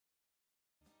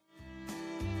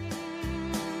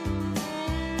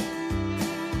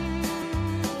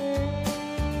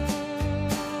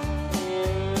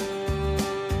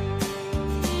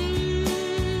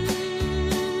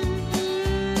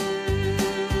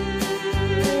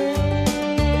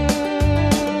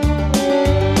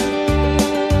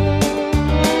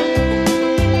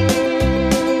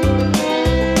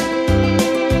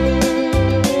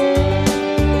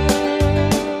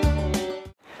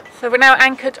now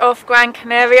anchored off Gran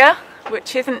Canaria,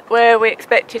 which isn't where we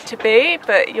expected to be,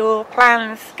 but your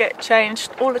plans get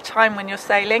changed all the time when you're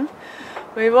sailing.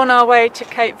 We're on our way to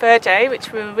Cape Verde,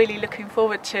 which we were really looking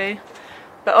forward to,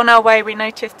 but on our way we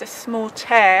noticed a small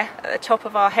tear at the top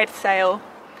of our head sail.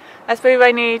 As we were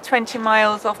only 20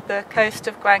 miles off the coast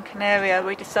of Gran Canaria,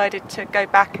 we decided to go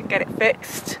back and get it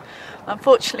fixed.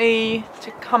 Unfortunately,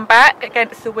 to come back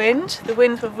against the winds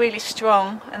were really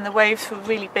strong and the waves were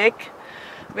really big.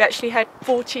 We actually had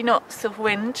 40 knots of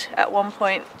wind at one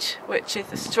point, which is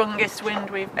the strongest wind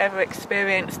we've ever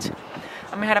experienced.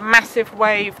 And we had a massive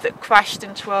wave that crashed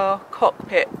into our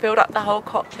cockpit, filled up the whole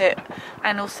cockpit,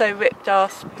 and also ripped our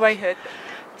Sprayhood.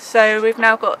 So we've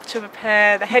now got to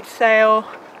repair the head sail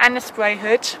and the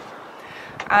Sprayhood.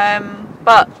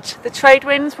 But the trade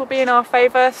winds will be in our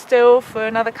favour still for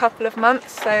another couple of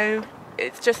months, so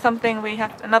it's just something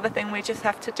another thing we just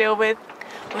have to deal with.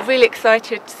 We're really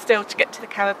excited still to get to the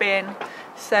Caribbean,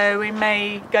 so we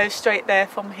may go straight there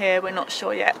from here, we're not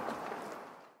sure yet.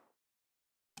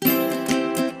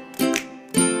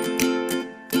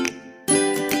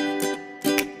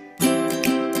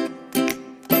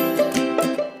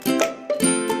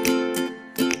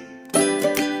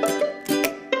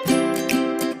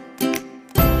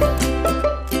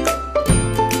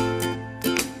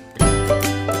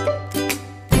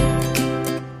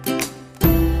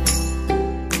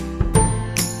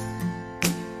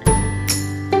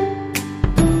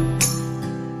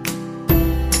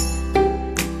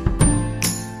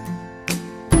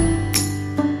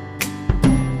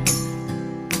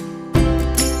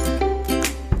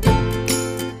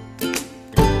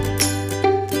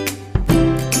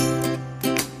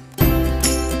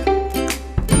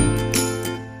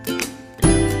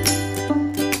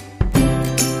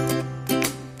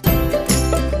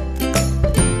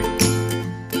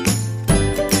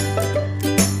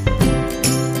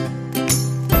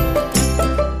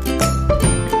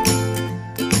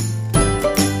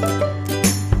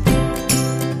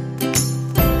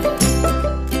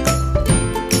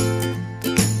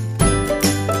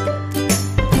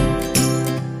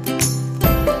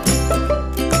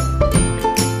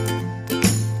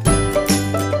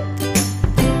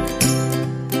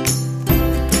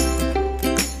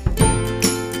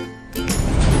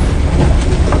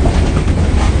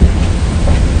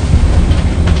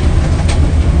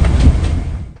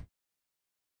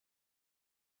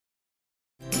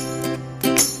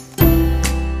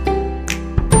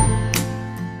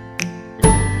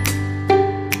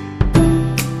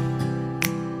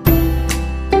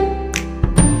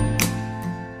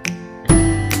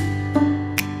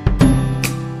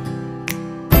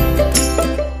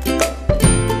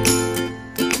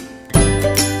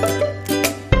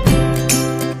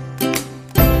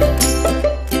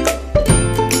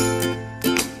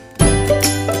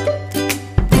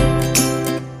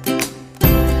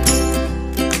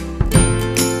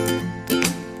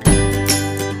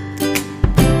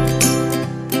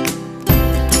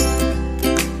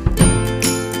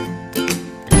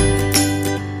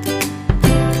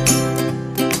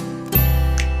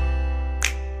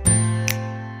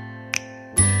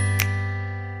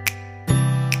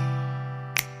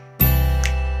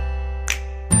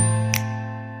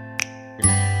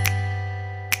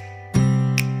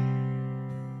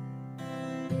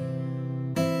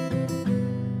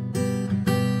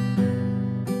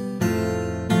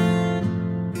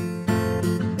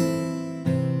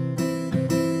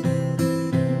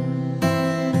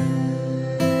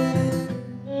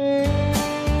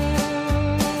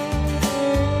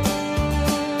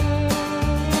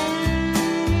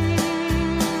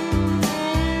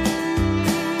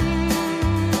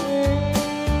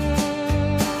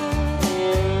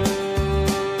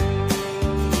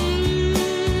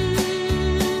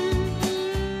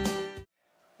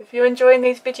 If you're enjoying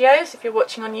these videos, if you're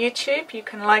watching on YouTube, you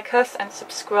can like us and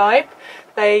subscribe.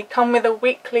 They come with a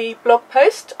weekly blog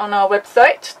post on our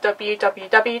website,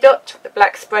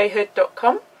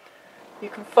 www.theblacksprayhood.com. You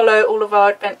can follow all of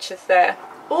our adventures there.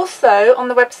 Also, on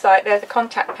the website there's a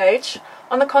contact page.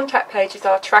 On the contact page is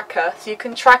our tracker, so you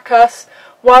can track us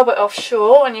while we're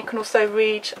offshore, and you can also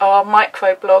read our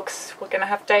micro blogs. We're going to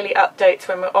have daily updates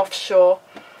when we're offshore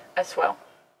as well.